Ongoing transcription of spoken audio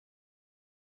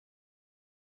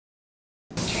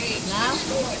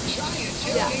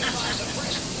Yeah.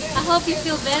 I hope you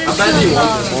feel better How bad do you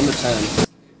want soon, this? 1 to 10.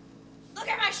 Look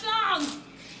at my schlong!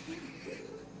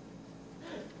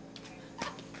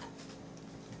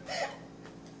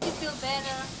 You feel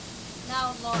better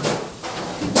now, Laura.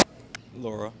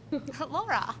 Laura.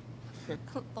 Laura.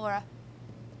 Laura.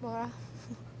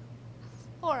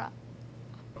 Laura.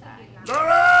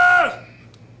 Laura!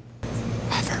 I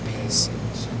have herpes.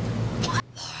 Laura.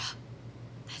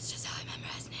 That's just how I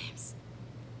memorize names.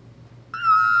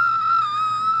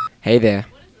 Hey there.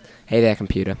 Hey there,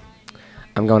 computer.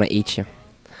 I'm gonna eat you.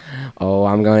 Oh,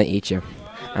 I'm gonna eat you.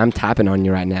 I'm typing on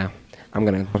you right now. I'm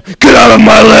gonna... Get out of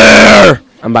my lair!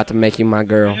 I'm about to make you my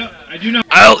girl. I do know.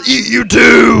 I'll eat you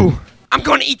too! I'm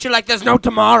gonna eat you like there's no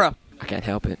tomorrow. I can't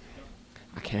help it.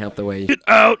 I can't help the way you... Get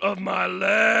out of my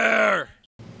lair!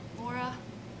 Laura,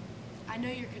 I know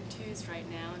you're confused right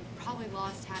now and probably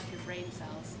lost half your brain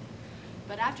cells.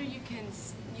 But after you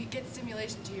get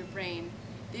stimulation to your brain,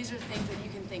 these are things that you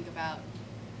can think about.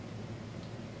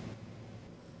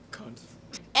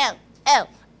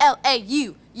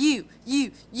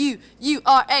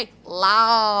 Laura.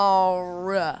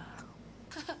 Laura.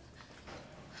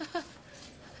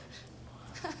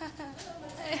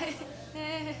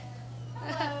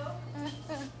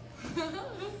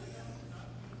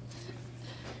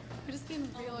 We're just being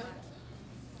real.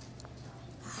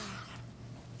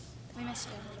 We missed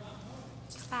you.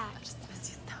 Just back. I just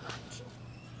missed you so much.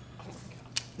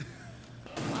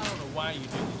 I don't know why you do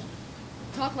this.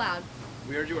 Talk loud.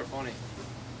 We heard you were funny.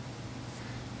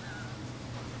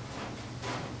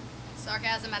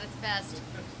 Sarcasm at its best.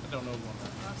 I don't know one.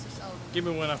 Give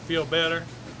me when I feel better,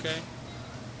 okay?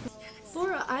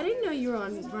 Laura, I didn't know you were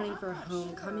running for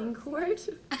homecoming court.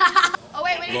 Oh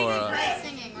wait, we Laura. didn't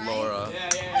singing, right? Laura.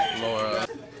 Laura.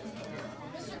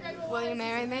 Will you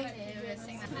marry me?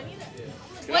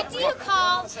 What do you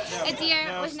call a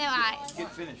deer with no eyes?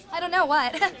 I don't know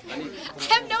what. I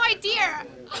have no idea.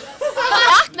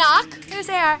 Knock knock. Who's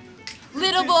there?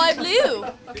 Little boy blue.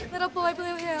 Little boy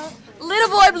blue who? Little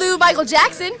boy blue Michael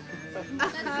Jackson.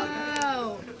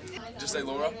 Oh. Just say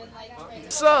Laura.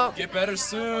 What's up? Get better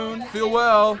soon. Feel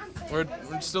well. We're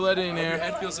still editing here. Your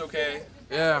head feels okay.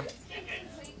 Yeah.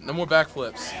 No more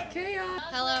backflips. Chaos.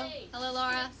 Hello. Hello,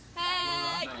 Laura.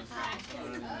 Hey.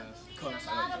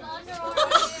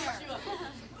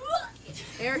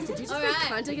 Eric, did you just say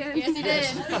cunt again? Yes, you did.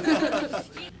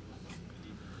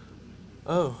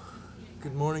 Oh,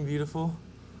 good morning, beautiful.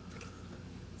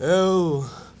 L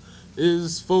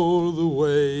is for the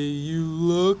way you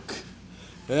look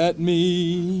at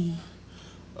me.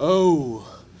 O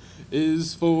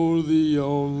is for the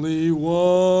only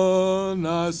one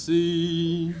I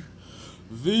see.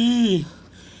 V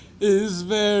is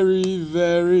very,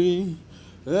 very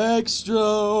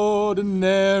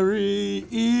extraordinary.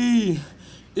 E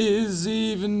is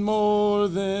even more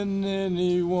than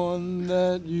anyone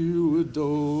that you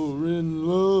adore and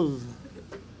love.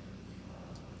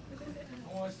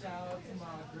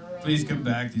 Please come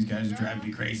back. These guys are driving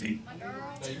me crazy.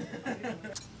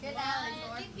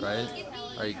 Right?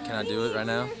 Can I do it right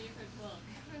now?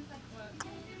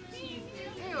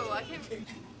 Ew, I can't.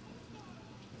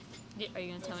 Are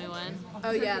you gonna tell me when?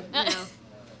 Oh yeah, now.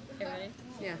 You ready?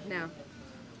 Yeah, now.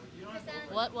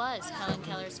 What was Helen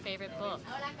Keller's favorite book?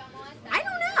 I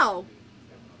don't know.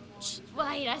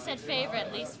 Wait, I said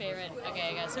favorite, least favorite. Okay,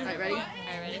 I got it. All right, ready? All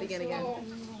right, ready? Begin again.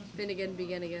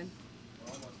 Begin again.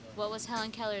 What was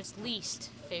Helen Keller's least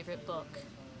favorite book?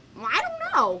 I don't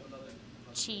know.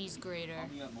 Cheese Grater.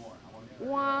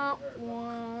 Wah,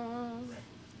 wah.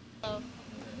 Hello.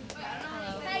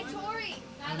 Hey, Tori!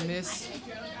 I miss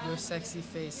your sexy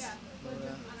face,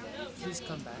 Laura. Please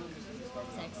come back.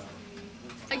 Sexy.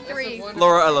 Like 3.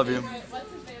 Laura, I love you.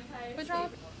 What's wrong?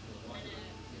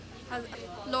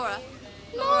 Laura.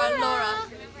 Laura. Laura.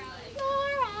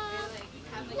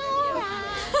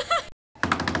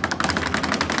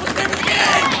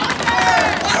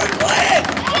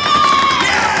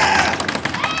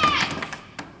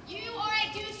 You are a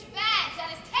douchebag. That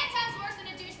is 10 times worse than a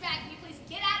douchebag. Can you please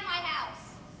get out of my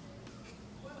house?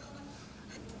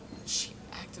 She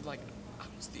acted like I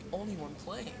was the only one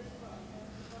playing.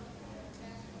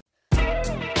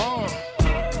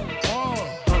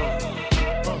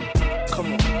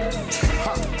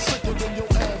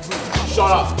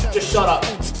 Shut up. Just shut up.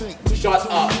 Shut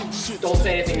up. Don't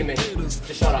say anything to me. Just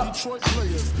shut up.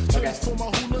 Okay.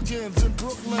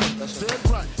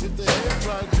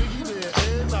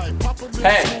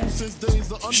 Hey.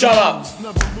 Shut up.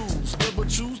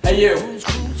 Hey you.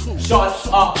 Shut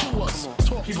up.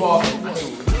 Keep walking.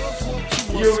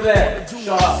 You over there.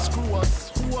 Shut up.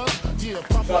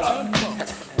 Shut up.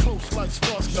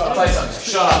 I'll tell you something.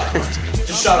 Shut up.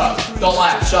 Just shut up. Don't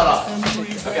laugh. Shut up.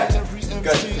 Okay.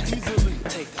 Good.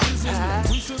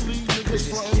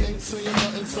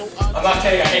 I'm not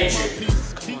kidding. I hate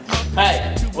you.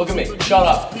 Hey, look at me. Shut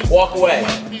up. Walk away.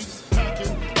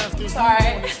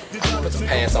 Sorry. Put some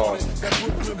pants on.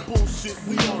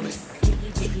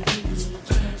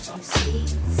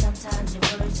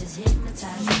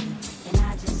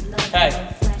 Hey,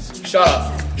 shut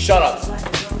up. Shut up.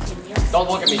 Don't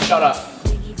look at me. Shut up.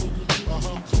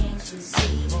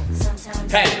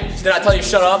 Hey, did I tell you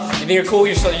shut up? You think you're cool?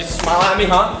 You smile at me,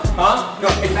 huh? Huh? You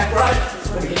want a piggyback ride?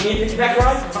 You want to give me a piggyback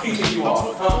ride? Who do you think you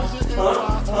are? Huh? Huh?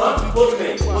 Huh? Look at me.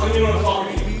 Look at me when I'm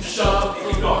talking to you. Shut up and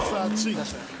keep going.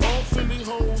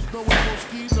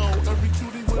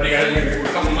 What are you gonna do?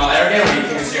 You're coming to my lair again? Or do you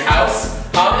think this is your house?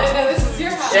 Huh? No, this is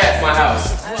your house. Yeah, it's my house.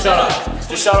 Shut up.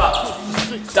 Just shut up.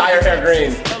 Dye your hair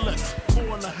green.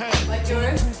 Like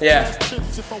yours? Yeah.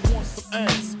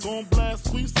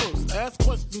 Ask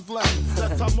questions last.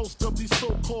 That's how most of these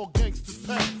so-called gangsters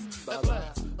pass.